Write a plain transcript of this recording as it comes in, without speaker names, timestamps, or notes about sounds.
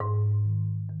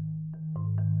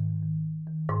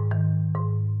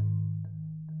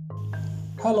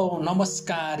Hello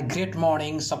नमस्कार great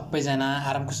morning सबैजना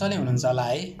आराम कुशलै हुनुहुन्छ होला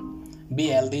है। बी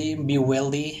हेल्दी बी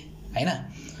वेल्दी हैन।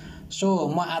 सो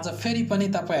म आज फेरि पनि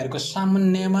तपाईहरुको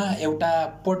सामुन्नेमा एउटा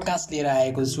पोडकास्ट लिएर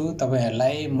आएको छु।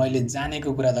 तपाईहरुलाई मैले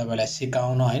जानेको कुरा तपाईलाई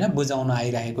सिकाउन हैन बुझाउन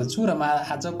आइरहेको छु र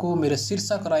आजको मेरो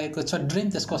शीर्षक रहेको छ ड्रिम।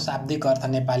 त्यसको शाब्दिक अर्थ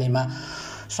नेपालीमा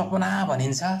सपना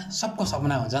भनिन्छ। सबको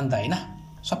सपना हुन्छ नि त हैन,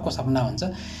 सबको सपना हुन्छ।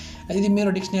 यदि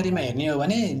मेरो डिक्सनरीमा हेर्ने हो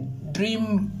भने ड्रिम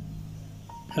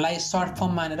लाई सर्ट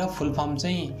फर्म मानेर फुल फर्म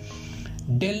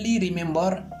चाहिँ daily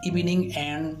remember evening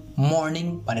and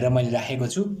morning भनेर मैले राखेको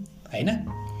छु हैन।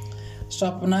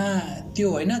 सपना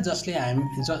त्यो होइन जसले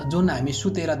जुन हामी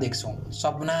सुतेर देख्छौं,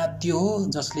 सपना त्यो हो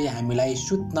जसले हामीलाई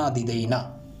सुत्न दिदैन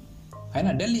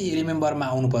हैन। डेली रिमेम्बरमा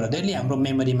आउनु पर्यो, डेली हाम्रो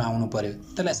मेमोरीमा आउनु पर्यो,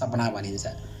 त्यसलाई सपना भनिन्छ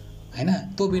हैन।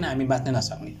 त्यो बिना हामी बाँच्न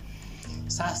नसक्ने।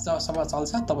 सास जबसम्म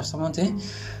चल्छ तबसम्म चाहिँ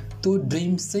त्यो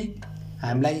ड्रिम्स चाहिँ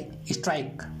हामीलाई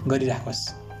स्ट्राइक गरिराखोस्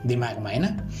दिमागमा हैन।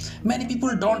 Many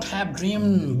people don't have dream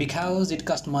because it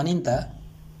cost money नि त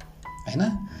हैन।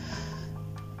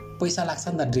 पैसा लाग्छ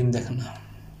नि त ड्रिम देख्न,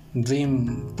 ड्रिम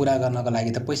पूरा गर्नको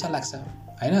लागि त पैसा लाग्छ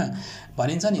हैन।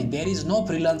 भनिन्छ नि there is no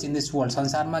free lunch in this world.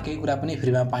 संसारमा केही कुरा पनि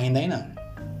फ्रीमा पाइँदैन।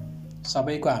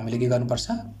 सबैको हामीले के गर्नुपर्छ,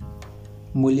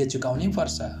 मूल्य चुकाउनै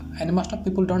पर्छ। And most of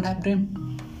people don't have dream.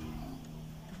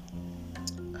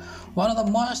 One of the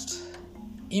most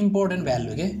important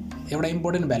value एउटा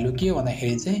इम्पोर्टेन्ट भ्यालु के हो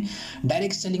भन्दाखेरि चाहिँ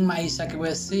डाइरेक्ट सेलिङमा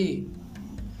आइसकेपछि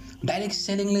डाइरेक्ट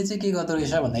सेलिङले चाहिँ के गर्दो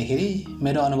रहेछ भन्दाखेरि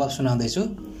मेरो अनुभव सुनाउँदैछु।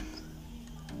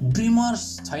 ड्रिमर्स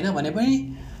छैन भने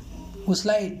पनि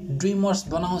उसलाई ड्रिमर्स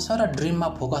बनाउँछ र ड्रिममा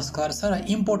फोकस गर्छ र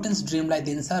इम्पोर्टेन्स ड्रिमलाई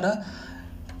दिन्छ र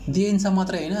दिइन्छ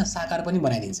मात्रै होइन साकार पनि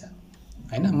बनाइदिन्छ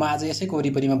हैन। म आज यसैको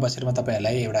वरिपरिमा बसेर म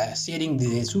तपाईहरुलाई एउटा शेयरिङ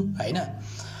दिँदैछु हैन।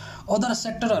 अदर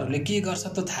सेक्टरहरूले के गर्छ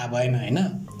त थाहा भएन हैन।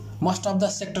 मोस्ट अफ द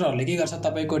सेक्टरहरूले के गर्छ,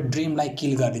 तपाईको ड्रिमलाई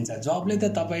किल गरिदिन्छ। जबले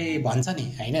त तपाई भन्छ नि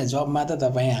हैन, जबमा त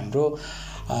तपाई हाम्रो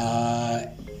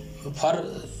फर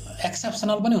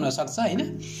एक्सेप्सनल पनि हुन सक्छ हैन।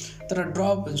 तर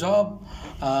जब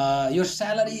your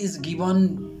salary is given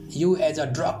you as a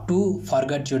drug to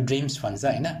forget your dreams भन्छ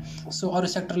हैन। सो अरु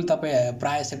सेक्टरले तपाई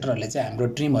प्राय सेक्टरहरूले चाहिँ हाम्रो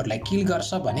ड्रिमहरूलाई किल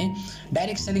गर्छ भने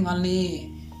direct selling only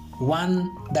one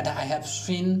that I have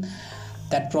seen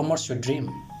that promotes your dream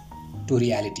to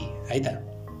reality है त।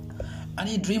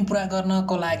 अनि ड्रिम पूरा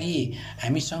गर्नको लागि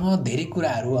हामीसँग धेरै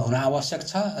कुराहरू हुन आवश्यक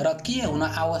छ र के हुन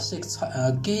आवश्यक छ,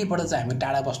 केबाट चाहिँ हामी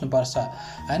टाढा बस्नुपर्छ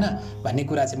हैन भन्ने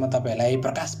कुरा चाहिँ म तपाईहरुलाई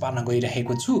प्रकाश पार्न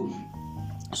गइरहेको छु।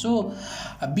 So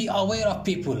be aware of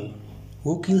people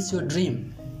who kills your dream.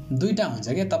 दुईटा हुन्छ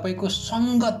के, तपाईको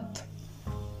संगत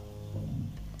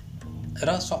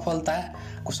र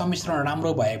सफलताको सम्मिश्रण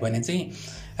राम्रो भयो भने चाहिँ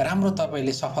राम्रो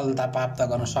तपाईले सफलता प्राप्त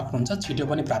गर्न सक्नुहुन्छ, छिटो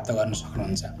पनि प्राप्त गर्न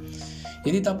सक्नुहुन्छ।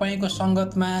 यदि तपाईको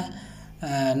संगतमा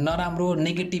नराम्रो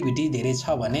नेगेटिभिटी धेरै छ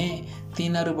भने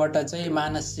तिनीहरुबाट चाहिँ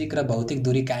मानसिक र भौतिक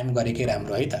दूरी कायम गरेकै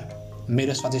राम्रो है त।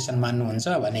 मेरो सजेसन मान्नुहुन्छ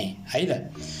भने है त।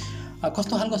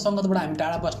 कस्तो खालको संगतबाट हामी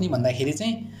टाढा बस्ने भन्दाखेरि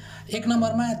चाहिँ एक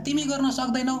नम्बरमा तिमी गर्न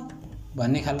सक्दैनौ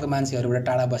भन्ने खालको मान्छेहरुबाट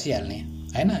टाढा बसिहाल्ने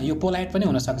हैन। यो पोलाइट पनि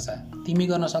हुन सक्छ, तिमी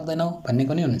गर्न सक्दैनौ भन्ने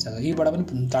पनि हुन सक्छ, यीबाट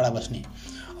पनि टाढा बस्ने।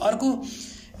 अर्को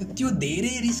त्यो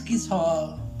धेरै रिस्की छ,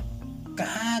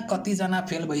 कहाँ कतिजना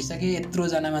फेल भइसके, यत्रो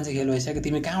जना मान्छे फेल भइसके,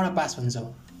 तिमी कहाँबाट पास हुन्छौ,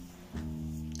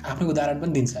 आफ्नो उदाहरण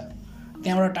पनि दिन्छ।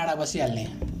 त्यहाँबाट टाढा बसिहाल्ने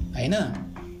हैन।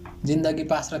 जिन्दगी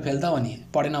पास र फेल त हो नि,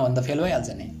 पढेन भने त फेल भइहाल्छ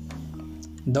नि।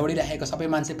 दौडिरहेको सबै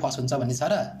मान्छे फस हुन्छ भन्ने छ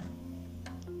र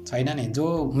छैन नि। जो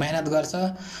मेहनत गर्छ,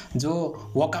 जो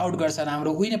वर्कआउट गर्छ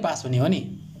राम्रो, उही नै पास हुने हो नि।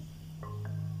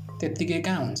 त्यत्तिकै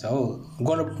कहाँ हुन्छ हो।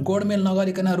 गोडमेल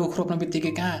नगरिकन रुख रोप्ने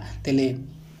बित्तिकै कहाँ त्यसले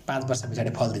 5 वर्ष पछाडि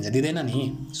फल दिँदैन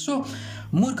नि। सो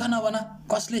मूर्ख नबन।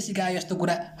 कसले सिकायो यस्तो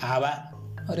कुरा? हावा।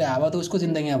 अरे हावा त उसको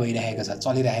जिन्दगीमा भइरहेको छ,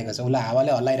 चलिरहेको छ, उसलाई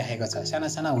हावाले हल्लाइरहेको छ। साना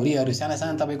साना हुरीहरू, साना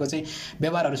साना तपाईको चाहिँ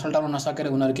व्यवहारहरू सल्टाउन नसकेर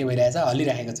उनीहरू के भइरहेछ,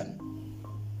 हल्लिरहेको छन्।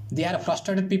 They are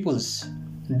frustrated peoples.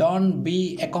 Don't be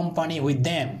accompany with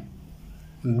them,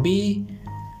 be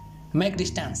make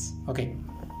distance. Okay,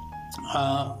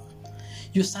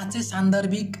 यो साँच्चै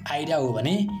सान्दर्भिक आइडिया हो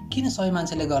भने किन सबै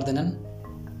मान्छेले गर्दैनन्?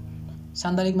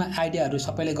 सान्दर्भिकमा आइडियाहरू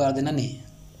सबैले गर्दैन नि,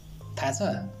 थाहा छ।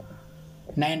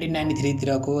 1993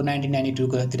 तिरको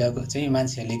 1992 तिरको चाहिँ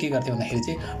मान्छेहरूले के गर्थे भन्दाखेरि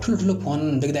चाहिँ ठुलो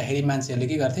फोन देख्दाखेरि मान्छेहरूले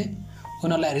के गर्थे,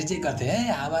 उनीहरूलाई रिजेक्ट गर्थे।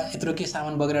 है हावा यत्रो के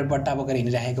सामान बोकेर बट्टा बोकेर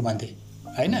हिँडिरहेको भन्थे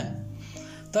हैन।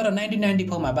 तर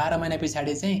 1994 मा 12 महिना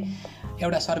पछाडि चाहिँ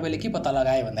एउटा सर्वेले के पत्ता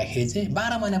लगायो भन्दाखेरि चाहिँ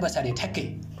 12 महिना पछाडि ठ्याक्कै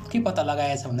के पत्ता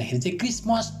लगाएछ भन्दाखेरि चाहिँ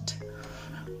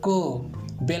क्रिसमसको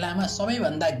बेलामा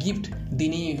सबैभन्दा गिफ्ट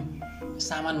दिने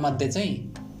सामान मध्ये चाहिँ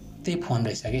त्यही फोन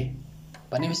रहेछ के।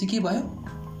 भनेपछि के भयो,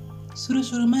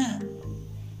 सुरुमा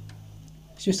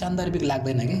यो सान्दर्भिक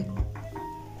लाग्दैन के।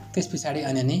 त्यस पछाडि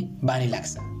अनि बानी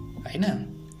लाग्छ हैन।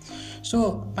 सो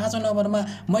 5 नम्बरमा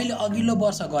मैले अघिल्लो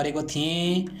वर्ष गरेको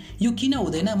थिएँ, यो किन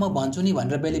हुँदैन म भन्छु नि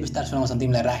भनेर बेली बिस्तार सुनाउँछन्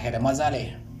तिमीलाई राखेर मजाले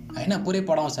हैन, पुरै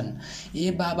पढाउँछन्।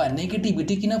 ए बाबा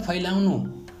नेगेटिभिटी किन फैलाउनु,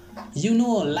 you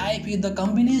know life is the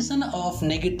combination of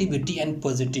negativity and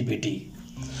positivity.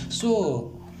 So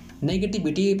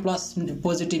negativity plus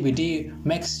positivity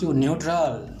makes you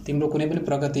neutral, तिम्रो कुनै पनि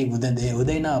प्रगति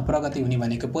हुँदैन, प्रगति हुने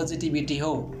भनेको पोजिटिभिटी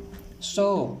हो। सो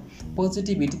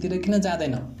पोजिटिभिटीतिर किन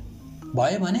जाँदैन,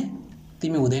 भयो भने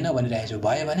तिमी हुँदैन भनिरहेको छु,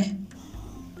 भयो भने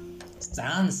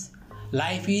chance,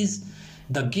 life is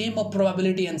the game of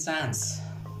probability and chance.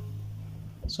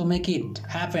 So make it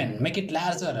happen, make it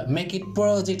larger, make it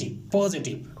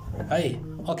positive है।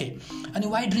 ओके, अनि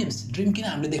वाइ ड्रिम्स, ड्रिम किन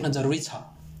हामीले देख्न जरुरी छ,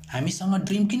 हामीसँग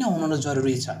ड्रिम किन हुनु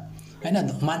जरुरी छ हैन।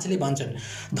 मान्छेले भन्छन्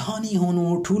धनी हुनु,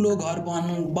 ठुलो घर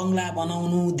बङ्गला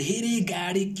बनाउनु, धेरै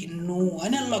गाडी किन्नु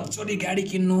हैन, लग्जरी गाडी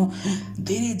किन्नु,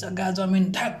 धेरै जग्गा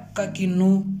जमिन ठ्याक्क किन्नु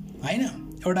हैन,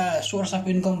 एउटा सोर्स अफ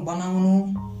इन्कम बनाउनु,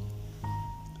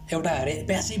 एउटा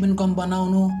प्यासिभ इन्कम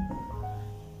बनाउनु,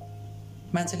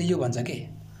 मान्छेले यो भन्छ के।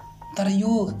 तर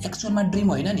यो एक्चुअलमा ड्रिम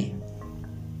होइन नि,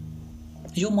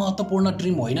 यो महत्त्वपूर्ण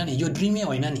ड्रिम होइन नि, यो ड्रिमै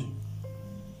होइन नि,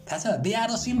 थाहा छ। They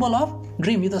are the symbol of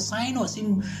dream, यो त साइन हो,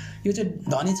 यो चाहिँ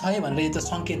धनी छ है भनेर यो त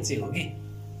सङ्केत चाहिँ हो कि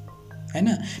हैन।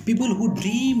 People who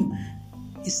dream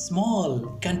small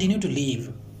continue to leave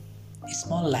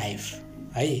small life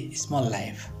है, स्मल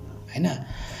लाइफ हैन।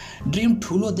 ड्रिम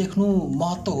ठुलो देख्नु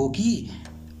महत्त्व हो कि,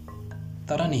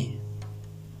 तर नि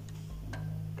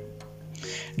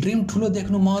ड्रिम ठुलो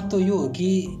देख्नु महत्त्व यो हो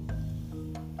कि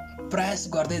प्रयास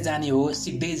गर्दै जाने हो,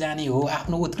 सिक्दै जाने हो,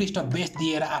 आफ्नो उत्कृष्ट बेस्ट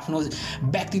दिएर आफ्नो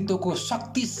व्यक्तित्वको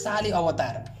शक्तिशाली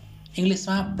अवतार,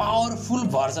 इङ्ग्लिसमा पावरफुल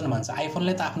भर्जन भन्छ।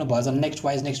 आइफोनले त आफ्नो भर्जन नेक्स्ट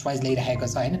वाइज ल्याइरहेको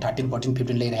छ हैन, 13, 14,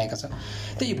 15 ल्याइरहेको छ।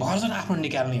 त्यही भर्जन आफ्नो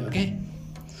निकाल्ने हो के,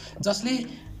 जसले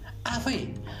आफै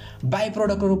बाई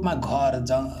प्रोडक्टको रूपमा घर,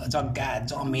 जग्गा,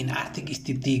 जमिन, आर्थिक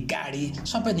स्थिति, गाडी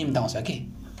सबै निम्ताउँछ कि।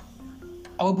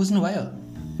 अब बुझ्नुभयो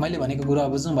मैले भनेको कुरा,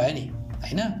 बुझ्नुभयो नि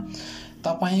हैन।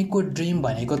 तपाईको ड्रिम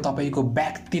भनेको तपाईको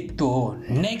व्यक्तित्व हो,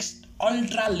 next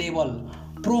ultra level,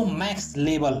 pro Max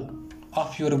level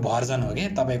of your version हो के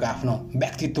तपाईको आफ्नो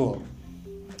व्यक्तित्व हो।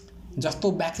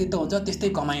 जस्तो व्यक्तित्व हुन्छ त्यस्तै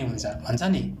कमाइ हुन्छ भन्छ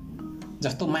नि,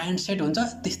 जस्तो माइन्डसेट हुन्छ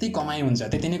त्यस्तै कमाइ हुन्छ,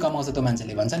 त्यति नै कमाउँछ त्यो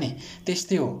मान्छेले भन्छ नि,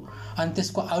 त्यस्तै हो। अनि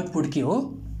त्यसको आउटपुट के हो,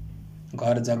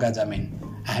 घर, जग्गा, जमिन।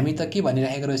 हामी त के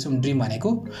भनिरहेको रहेछौँ, ड्रिम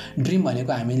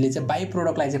भनेको हामीले चाहिँ बाई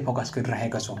प्रोडक्टलाई चाहिँ फोकस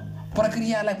गरिरहेको छौँ,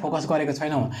 प्रक्रियालाई फोकस गरेको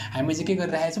छैनौँ। हामी चाहिँ के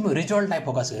गरिरहेको छौँ, रिजल्टलाई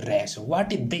फोकस गरिरहेको छौँ।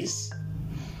 What is this,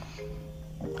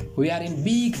 we are in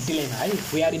big dilemma है,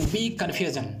 we are in big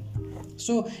confusion.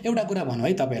 So एउटा कुरा भनौँ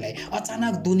है तपाईँलाई,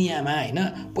 अचानक दुनियाँमा होइन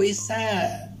पैसा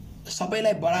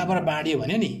सबैलाई बराबर बाँडियो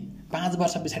भने नि 5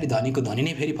 वर्ष पछाडि धनीको धनी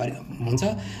नै फेरि हुन्छ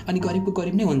अनि गरिबको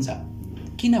गरिब नै हुन्छ।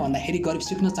 किन भन्दाखेरि गरिब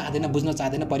सिक्न चाहँदैन, बुझ्न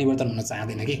चाहँदैन, परिवर्तन हुन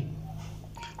चाहँदैन कि।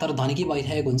 तर धनी के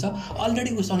भइरहेको हुन्छ,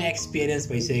 अलरेडी उसँग एक्सपिरियन्स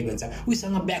भइसकेको हुन्छ,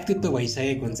 उसँग व्यक्तित्व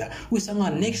भइसकेको हुन्छ, उसँग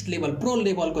नेक्स्ट लेभल, प्रो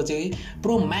लेभलको चाहिँ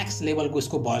प्रो म्याक्स लेभलको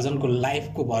उसको भर्जनको,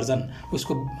 लाइफको भर्जन,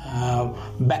 उसको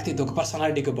व्यक्तित्वको,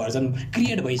 पर्सनालिटीको भर्जन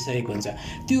क्रिएट भइसकेको हुन्छ।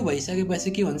 त्यो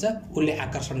भइसकेपछि के हुन्छ, उसले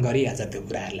आकर्षण गरिहाल्छ त्यो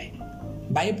कुराहरूलाई।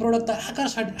 बाई प्रोडक्ट त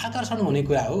आकर्षण हुने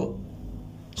कुरा हो।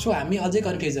 सो हामी अझै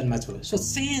कन्फ्युजनमा छौँ। सो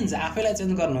चेन्ज, आफैलाई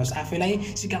चेन्ज गर्नुहोस्,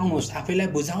 आफैलाई सिकाउनुहोस्, आफैलाई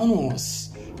बुझाउनुहोस्।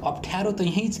 अप्ठ्यारो त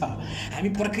यहीँ छ, हामी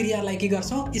प्रक्रियालाई के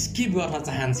गर्छौँ, स्किप गर्न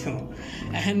चाहन्छौँ।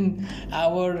 एन्ड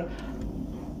आवर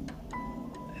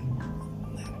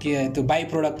के त्यो बाई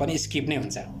प्रोडक्ट पनि स्किप नै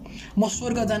हुन्छ। म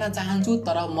स्वर्ग जान चाहन्छु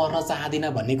तर मर्न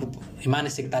चाहदिनँ भन्ने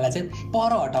मानसिकतालाई चाहिँ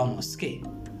पर हटाउनुहोस् के।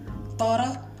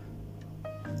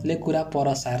 तरले कुरा पर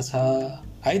सार्छ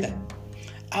है त।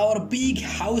 Our big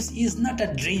house is not a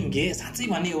dream के, साँच्चै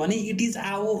भन्ने हो भने इट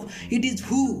इज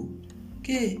हु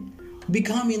के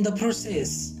become in the process,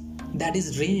 that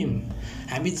is dream.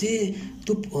 हामी चाहिँ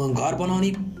त्यो घर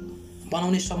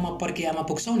बनाउनेसम्म प्रक्रियामा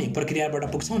पुग्छौँ नि,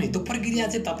 प्रक्रियाबाट पुग्छौँ नि, त्यो प्रक्रिया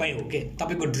चाहिँ तपाईँ हो के,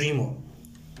 तपाईँको ड्रिम हो,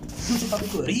 त्यो चाहिँ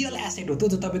तपाईँको रियल एसेट हो, त्यो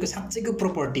चाहिँ तपाईँको साँच्चैको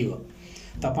प्रोपर्टी हो।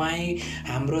 तपाईँ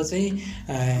हाम्रो चाहिँ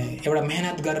एउटा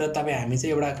मेहनत गरेर हामी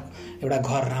चाहिँ एउटा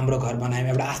घर, राम्रो घर बनायौँ,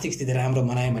 एउटा आर्थिक स्थिति राम्रो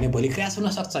बनायौँ भने भोलि क्रास हुन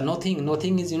सक्छ।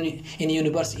 Nothing is in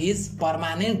universe is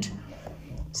permanent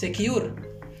secure.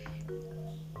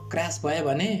 Crash भयो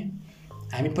भने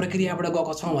हामी प्रक्रियाबाट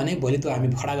गएको छौँ भने भोलि त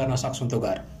हामी खडा गर्न सक्छौँ त्यो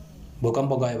घर।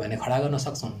 भूकम्प गयो भने खडा गर्न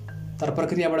सक्छौँ, तर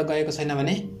प्रक्रियाबाट गएको छैन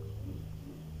भने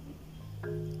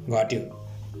घट्यो।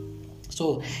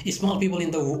 So small people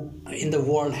in the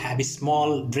world have a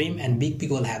small dream and big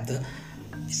people have the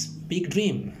big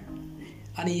dream.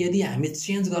 अनि यदि हामी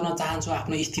चेन्ज गर्न चाहन्छौँ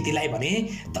आफ्नो स्थितिलाई भने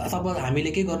तब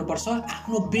हामीले के गर्नुपर्छ,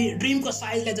 आफ्नो ड्रिमको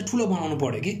साइजलाई चाहिँ ठुलो बनाउनु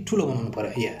पर्यो कि ठुलो बनाउनु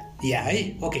पर्यो या है।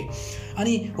 ओके,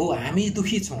 अनि हो हामी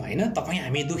दुखी छौँ होइन, तपाईँ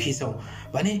हामी दुखी छौँ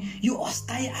भने यो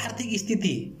अस्थायी आर्थिक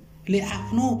स्थितिले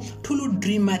आफ्नो ठुलो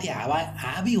ड्रिममाथि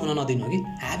हावी हुन नदिनु कि,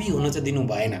 हावी हुन चाहिँ दिनु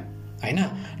भएन होइन।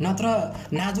 नत्र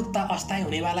नाजुकता अस्थायी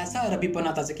हुनेवाला छ र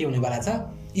विपन्नता चाहिँ के हुनेवाला छ,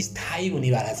 स्थायी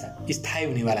हुनेवाला छ, स्थायी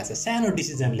हुनेवाला छ। सानो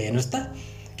डिसिजनले हेर्नुहोस् त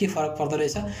के फरक पर्दो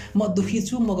रहेछ। म दुखी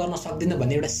छु, म गर्न सक्दिनँ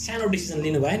भन्ने एउटा सानो डिसिजन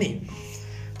लिनुभयो नि,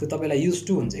 त्यो तपाईँलाई युज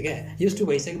टु हुन्छ क्या। युज टु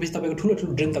भइसकेपछि तपाईँको ठुलो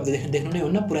ठुलो ड्रिम तपाईँ देख्नु नै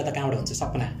हुन्न, पुरा त कहाँबाट हुन्छ,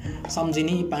 सपना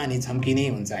सम्झिने पानी छम्किने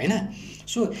हुन्छ होइन।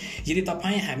 सो यदि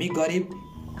हामी गरिब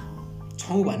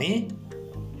छौँ भने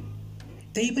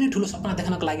त्यही पनि ठुलो सपना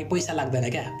देख्नको लागि पैसा लाग्दैन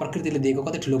क्या। प्रकृतिले दिएको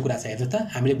कति ठुलो कुरा छ हेर्नु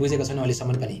त, हामीले बुझेको छैनौँ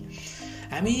अहिलेसम्म पनि।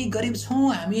 हामी गरिब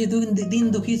छौँ, हामी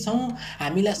दिन दुखी छौँ,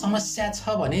 हामीलाई समस्या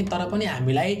छ भने तर पनि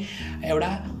हामीलाई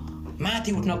एउटा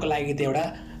माथि उठ्नको लागि त एउटा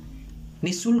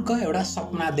निःशुल्क एउटा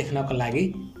सपना देख्नको लागि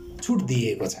छुट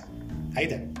दिएको छ है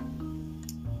त।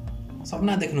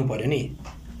 सपना देख्नु पर्यो नि,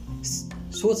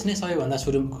 सोच्ने सबैभन्दा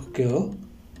सुरु के हो,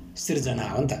 सृजना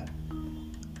हो नि त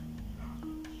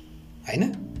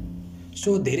होइन।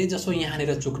 सो धेरै जसो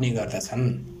यहाँनिर चुक्ने गर्दछन्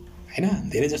होइन,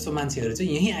 धेरै जस्तो मान्छेहरू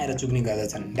चाहिँ यहीँ आएर चुक्ने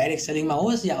गर्दछन्, डाइरेक्ट सेलिङमा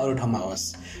होस् या अरू ठाउँमा होस्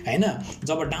होइन।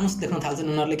 जब डान्स देख्न थाल्छन्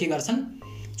उनीहरूले के गर्छन्,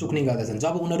 चुक्ने गर्दछन्।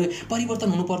 जब उनीहरू परिवर्तन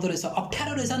हुनुपर्दो रहेछ,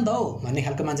 अप्ठ्यारो रहेछ नि त हो भन्ने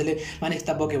खालको मान्छेले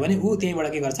मानसिकता बोक्यो भने ऊ त्यहीँबाट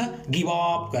के गर्छ, गिभ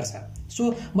अप गर्छ। सो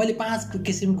मैले 5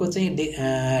 किसिमको चाहिँ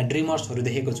ड्रिमर्सहरू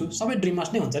देखेको छु। सबै ड्रिमर्स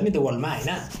नै हुन्छ नि त्यो वर्ल्डमा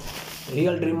होइन,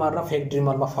 रियल ड्रिमर र फेक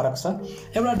ड्रिमरमा फरक छ।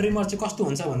 एउटा ड्रिमर चाहिँ कस्तो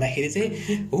हुन्छ भन्दाखेरि चाहिँ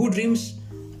हु ड्रिम्स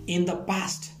इन द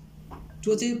पास्ट,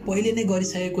 जो चाहिँ पहिले नै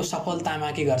गरिसकेको सफलतामा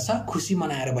के गर्छ, खुसी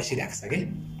मनाएर बसिरहेको छ कि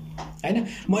होइन।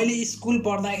 मैले स्कुल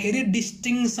पढ्दाखेरि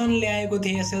डिस्टिङसन ल्याएको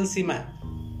थिएँ एसएलसीमा,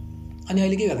 अनि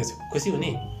अहिले के गर्दैछु, खुसी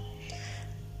हुने।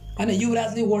 होइन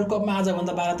युवराजले वर्ल्ड कपमा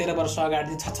आजभन्दा 12-13 वर्ष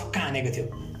अगाडि छक्का हानेको थियो,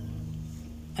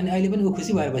 अनि अहिले पनि ऊ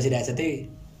खुसी भएर बसिरहेछ, त्यही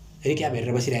रिक्याप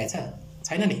हेरेर बसिरहेछ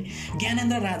छैन नि।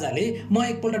 ज्ञानेन्द्र राजाले म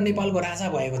एकपल्ट नेपालको राजा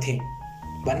भएको थिएँ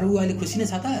भनेर ऊ अहिले खुसी नै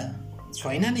छ त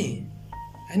छैन नि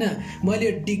होइन।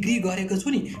 मैले डिग्री गरेको छु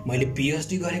नि, मैले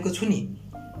पिएचडी गरेको छु नि,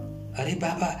 अरे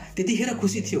बाबा त्यतिखेर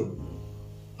खुसी थियो,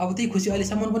 अब त्यही खुसी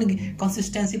अहिलेसम्म पनि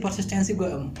पर्सिस्टेन्सी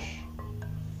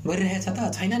गरिरहेछ त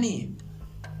छैन नि।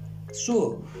 सो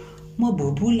म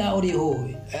भुपु लाउरे हो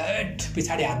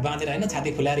पछाडि हात बाँधेर होइन,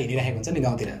 छाती फुलाएर हिँडिरहेको हुन्छ नि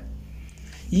गाउँतिर।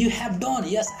 You have done,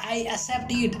 yes I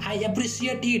accept it, I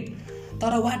appreciate it,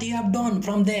 तर what you have done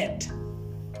from that,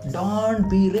 don't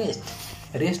be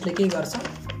rest. रेस्टले के गर्छ,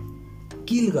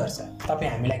 किल गर्छ, तपाईँ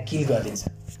हामीलाई किल गरिदिन्छ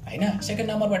होइन।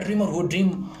 सेकेन्ड नम्बरमा dreamer who dream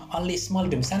only small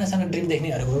dream, सानो सानो ड्रिम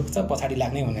देख्नेहरूको चाहिँ पछाडि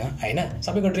लाग्ने हुने होइन।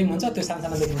 सबैको ड्रिम हुन्छ, त्यो सानो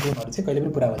सानो देख्ने ड्रिमहरू चाहिँ कहिले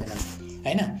पनि पुरा हुँदैन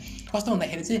होइन। कस्तो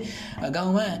भन्दाखेरि चाहिँ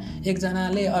गाउँमा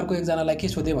एकजनाले अर्को एकजनालाई के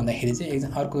सोध्यो भन्दाखेरि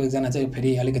चाहिँ अर्को एकजना चाहिँ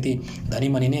फेरि अलिकति धनी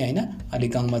मनी नै होइन,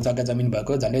 अलिक गाउँमा जग्गा जमिन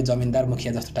भएको झन्डै जमिनदार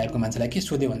मुखिया जस्तो टाइपको मान्छेलाई के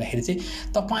सोध्यो भन्दाखेरि चाहिँ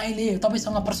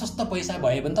तपाईँसँग प्रशस्त पैसा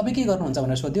भयो भने तपाईँ के गर्नुहुन्छ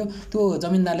भनेर सोध्यो। त्यो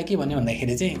जमिनदारले के भन्यो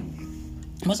भन्दाखेरि चाहिँ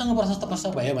मसँग प्रशस्त पैसा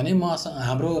भयो भने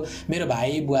मेरो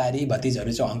भाइ बुहारी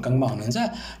भतिजहरू चाहिँ हङकङमा हुनुहुन्छ,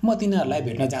 म तिनीहरूलाई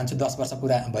भेट्न जान्छु, 10 वर्ष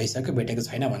पुरा भइसक्यो भेटेको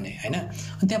छैन भन्ने होइन।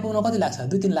 अनि त्यहाँ पुग्न कति लाग्छ,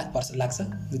 2-3 लाख लाग्छ,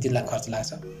 2-3 लाख खर्च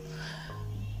लाग्छ।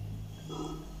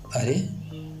 अरे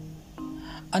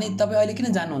अनि तपाईँ अहिले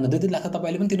किन जानुहुन्न, 2-3 लाख त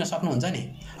तपाईँले पनि तिर्न सक्नुहुन्छ नि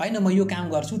होइन। म यो काम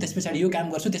गर्छु, त्यस पछाडि यो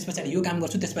काम गर्छु, त्यस पछाडि यो काम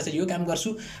गर्छु, त्यस पछाडि यो काम गर्छु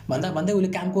भन्दै उसले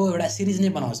कामको एउटा सिरिज नै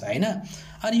बनाउँछ होइन।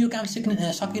 अनि यो काम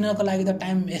सकिनको लागि त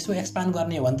टाइम यसो एक्सपान्ड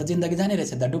गर्ने हो भने त जिन्दगी जाने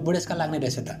रहेछ त, बुढेसकाल लाग्ने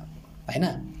रहेछ त होइन।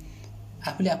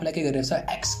 आफूले आफूलाई के गरिरहेछ,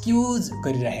 एक्सक्युज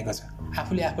गरिरहेको छ,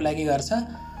 आफूले आफूलाई के गर्छ,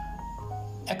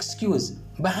 एक्सक्युज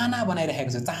बहाना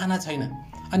बनाइरहेको छ, चाहना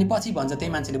छैन। अनि पछि भन्छ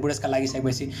त्यही मान्छेले बुढेसकाल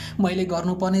लागिसकेपछि मैले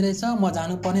गर्नुपर्ने रहेछ, म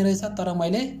जानुपर्ने रहेछ, तर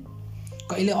मैले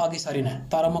कहिले अघि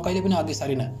सरिनँ, तर म कहिले पनि अघि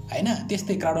सरिनँ होइन।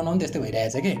 त्यस्तै क्राउडमा पनि त्यस्तै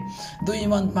भइरहेछ कि 2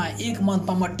 मन्थमा 1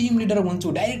 मन्थमा म टिम लिडर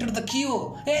हुन्छु, डाइरेक्टर त के हो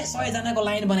 100 जनाको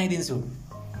लाइन बनाइदिन्छु।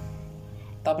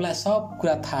 तपाईँलाई सब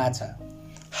कुरा थाहा छ,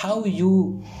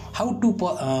 how to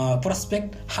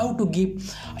prospect, how to give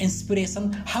inspiration,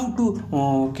 how to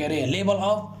level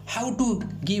up, how to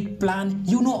give plan,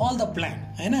 you know all the plan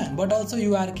होइन। बट अल्सो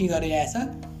यु आर के गरिरहेछ,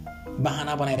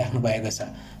 बहाना बनाइराख्नु भएको छ।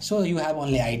 So you have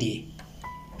only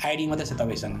idea मात्रै छ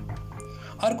तपाईँसँग।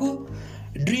 अर्को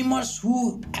dreamers who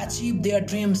achieve their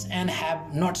dreams and have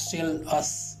not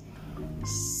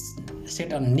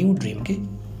set a new dream के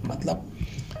मतलब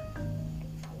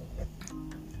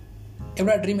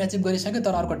एउटा ड्रिम एचिभ गरिसक्यो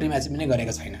तर अर्को ड्रिम एचिभ नै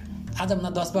गरेको छैन। आजभन्दा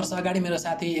 10 वर्ष अगाडि मेरो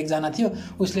साथी एकजना थियो,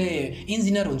 उसले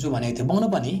इन्जिनियर हुन्छु भनेको थियो, बन्नु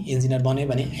पनि इन्जिनियर बन्यो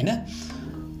भने होइन।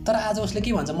 तर आज उसले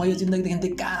के भन्छ, म यो जिन्दगीदेखि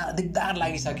दिगदार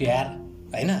लागिसक्यो यार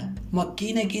होइन, म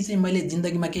केही न केही चाहिँ मैले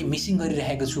जिन्दगीमा केही मिसिङ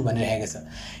गरिरहेको छु भनिरहेको छ।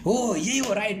 हो, यही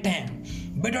हो right time,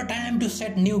 better time to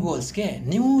set new goals. के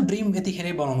न्यू ड्रिम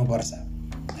यतिखेरै बनाउनु पर्छ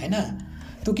होइन।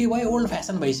 त्यो के भयो, ओल्ड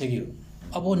फेसन भइसक्यो,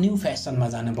 अब न्यू फेसनमा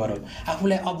जानु पर्यो,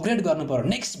 आफूलाई अपग्रेड गर्नु पर्यो,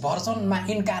 नेक्स्ट भर्सनमा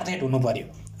इन्कार्नेट हुनु पर्यो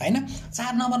होइन।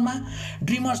 4 नम्बरमा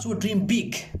dreamers who dream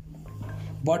big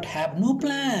but have no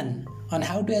plan on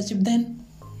how to achieve them,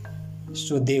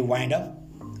 so they wind up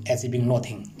achieving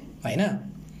nothing होइन।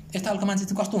 यस्तो खालको मान्छे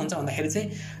चाहिँ कस्तो हुन्छ भन्दाखेरि चाहिँ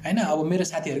होइन, अब मेरो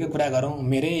साथीहरूकै कुरा गरौँ,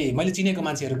 मैले चिनेको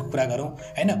मान्छेहरूको कुरा गरौँ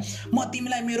होइन। म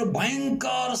तिमीलाई मेरो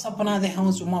भयङ्कर सपना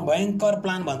देखाउँछु, म भयङ्कर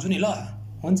प्लान भन्छु नि, ल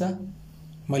हुन्छ,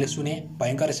 मैले सुने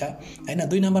भयङ्कर छ होइन।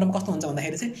 2 नम्बरमा कस्तो हुन्छ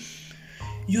भन्दाखेरि चाहिँ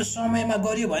यो समयमा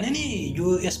गरियो भने नि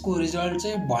यसको रिजल्ट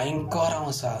चाहिँ भयङ्कर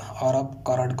आउँछ, अरब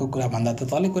करोडको कुरा भन्दा त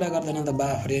तलै कुरा गर्दैन त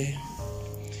बाफरे।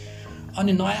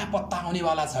 अनि नयाँ पत्ता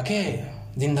आउनेवाला छ के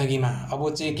जिन्दगीमा, अब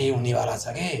चाहिँ केही हुनेवाला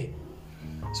छ के।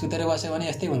 सुतेर बस्यो भने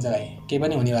यस्तै हुन्छ भाइ, केही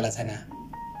पनि हुनेवाला छैन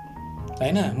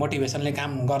होइन। मोटिभेसनले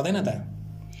काम गर्दैन त।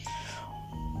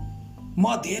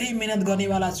 म धेरै मेहनत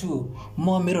गर्नेवाला छु,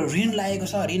 म मेरो ऋण लागेको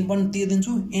छ, ऋण पनि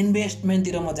तिर्दिन्छु,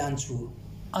 इन्भेस्टमेन्टतिर म जान्छु।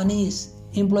 अनि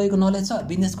इम्प्लोइको नलेज छ,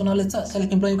 बिजनेसको नलेज छ,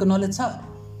 सेल्फ इम्प्लोइको नलेज छ,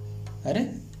 अरे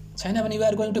छैन भने you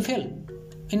are going to fail.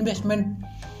 इन्भेस्टमेन्टबाट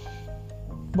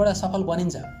सफल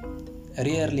बनिन्छ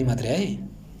रेयरली मात्रै है,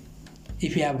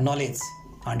 इफ यु हेभ नलेज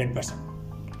 100%।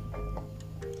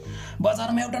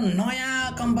 बजारमा एउटा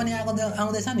नयाँ कम्पनी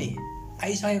आउँदैछ नि,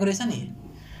 आइसकेको रहेछ नि,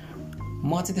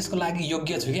 म चाहिँ त्यसको लागि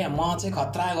योग्य छु क्या, म चाहिँ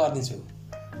खतरा गरिदिन्छु।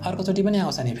 अर्कोचोटि पनि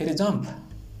आउँछ नि, फेरि जम्प,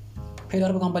 फेरि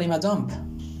अर्को कम्पनीमा jump.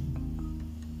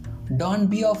 Don't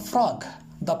be a frog.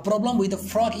 The problem with the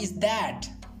frog is that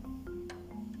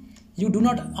you do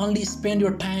not only spend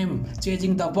your time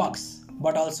chasing the bugs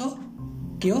but also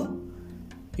के हो,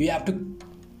 you have to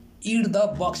eat the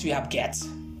bugs you have catch.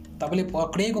 तपाईँले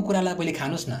पक्रिएको कुरालाई पहिले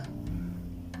खानुहोस् न,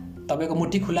 तपाईँको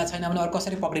मुट्ठी खुल्ला छैन भने अर्को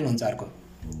कसरी पक्रिनुहुन्छ अर्को।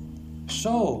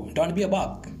 So don't be a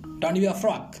bug, don't be a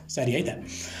frog, sorry है त।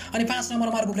 अनि 5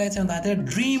 नम्बरमा अर्को कुरा चाहिँ भन्दाखेरि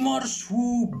dreamers who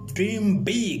dream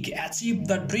big achieve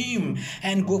the dream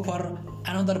and go for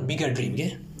another bigger dream. के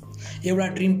एउटा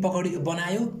ड्रिम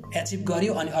बनायो, एचिभ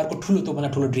गर्यो, अनि अर्को त्योभन्दा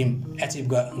ठुलो ड्रिम एचिभ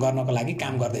गर्नको लागि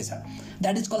काम गर्दैछ।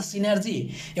 That is call synergy.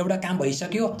 एउटा काम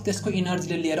भइसक्यो, त्यसको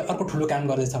इनर्जीले लिएर अर्को ठुलो काम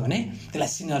गर्दैछ भने त्यसलाई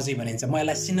सिनर्जी भनिन्छ। म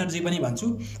यसलाई सिनर्जी पनि भन्छु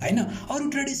होइन। अरू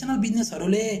ट्रेडिसनल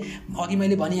बिजनेसहरूले अघि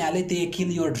मैले भनिहालेँ, त्यो किल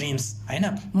योर ड्रिम्स होइन।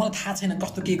 मलाई थाहा छैन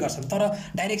कस्तो के गर्छ, तर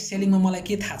डाइरेक्ट सेलिङमा मलाई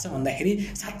के थाहा छ भन्दाखेरि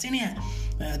साँच्चै नै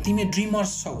तिमी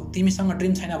ड्रिमर्स छौ, तिमीसँग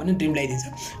ड्रिम छैन भने ड्रिम ल्याइदिन्छ।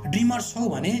 ड्रिमर्स छौ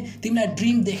भने तिमीलाई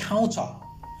ड्रिम देखाउँछ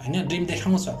होइन, ड्रिम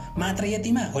देखाउँछ मात्र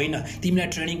यतिमा होइन, तिमीलाई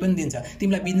ट्रेनिङ पनि दिन्छ,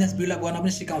 तिमीलाई बिजनेस बिल्डअप गर्न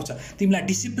पनि सिकाउँछ, तिमीलाई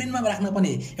डिसिप्लिनमा राख्न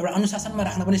पनि, एउटा अनुशासनमा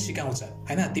राख्न पनि सिकाउँछ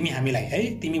होइन। तिमी हामीलाई है,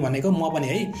 तिमी भनेको म पनि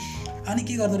है। अनि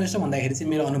के गर्दो रहेछ भन्दाखेरि चाहिँ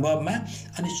मेरो अनुभवमा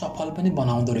अनि सफल पनि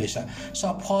बनाउँदो रहेछ।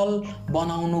 सफल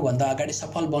बनाउनुभन्दा अगाडि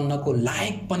सफल बन्नको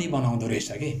लायक पनि बनाउँदो रहेछ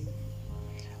कि।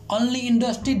 Only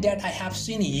industry that I have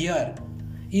seen here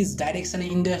is directional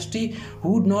industry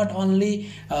who not only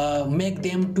make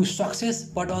them to success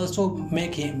but also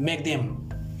make them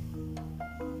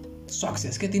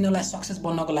success। के तिनीहरूलाई सक्सेस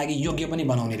बन्नको लागि योग्य पनि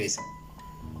बनाउने रहेछ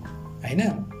होइन।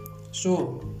 So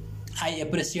I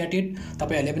appreciate it.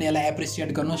 तपाईँहरूले पनि यसलाई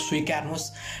एप्रिसिएट गर्नुहोस्, स्वीकार्नुहोस्।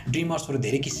 ड्रिमर्सहरू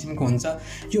धेरै किसिमको हुन्छ।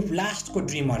 यो लास्टको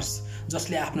ड्रिमर्स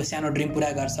जसले आफ्नो सानो ड्रिम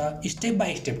पुरा गर्छ, स्टेप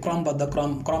बाई स्टेप, क्रमबद्ध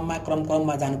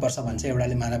क्रममा जानुपर्छ भन्छ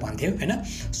एउटाले मलाई भन्थ्यो होइन।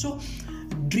 सो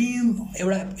ड्रिम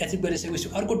एउटा एचिभ गरिसकेपछि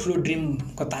अर्को ठुलो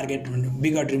ड्रिमको टार्गेट,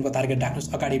 बिगर ड्रिमको टार्गेट राख्नुहोस्,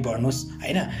 अगाडि बढ्नुहोस्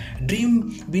होइन। ड्रिम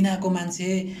बिनाको मान्छे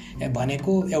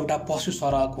भनेको एउटा पशु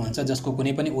सरक हुन्छ जसको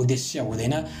कुनै पनि उद्देश्य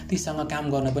हुँदैन, तीसँग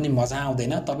काम गर्न पनि मजा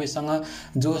आउँदैन।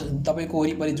 तपाईँको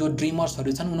वरिपरि जो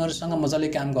ड्रिमर्सहरू छन् उनीहरूसँग मजाले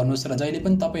काम गर्नुहोस् र जहिले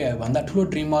पनि तपाईँभन्दा ठुलो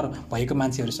ड्रिमर भएको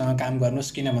मान्छेहरूसँग काम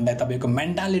गर्नुहोस्, किन भन्दा तपाईँको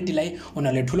मेन्टालिटीलाई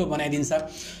उनीहरूले ठुलो बनाइदिन्छ।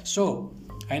 सो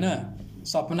होइन,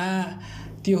 सपना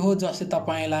त्यो हो जसले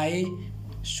तपाईँलाई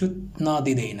सुत्न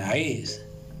दिँदैन है,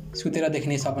 सुतेर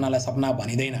देख्ने सपनालाई सपना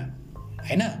भनिँदैन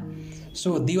होइन।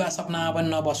 सो दिवा सपनामा पनि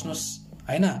नबस्नुहोस्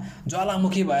होइन,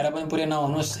 ज्वालामुखी भएर पनि पुरै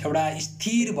नहुनुहोस्। एउटा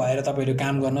स्थिर भएर तपाईँहरू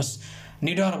काम गर्नुहोस्,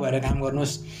 निडर भएर काम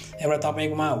गर्नुहोस्, एउटा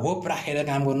तपाईँकोमा होप राखेर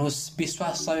काम गर्नुहोस्।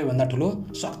 विश्वास सबैभन्दा ठुलो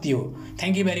शक्ति हो।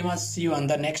 Thank you very much. See you on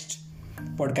the next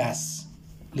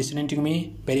podcast. Listening to me,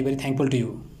 very very thankful to you.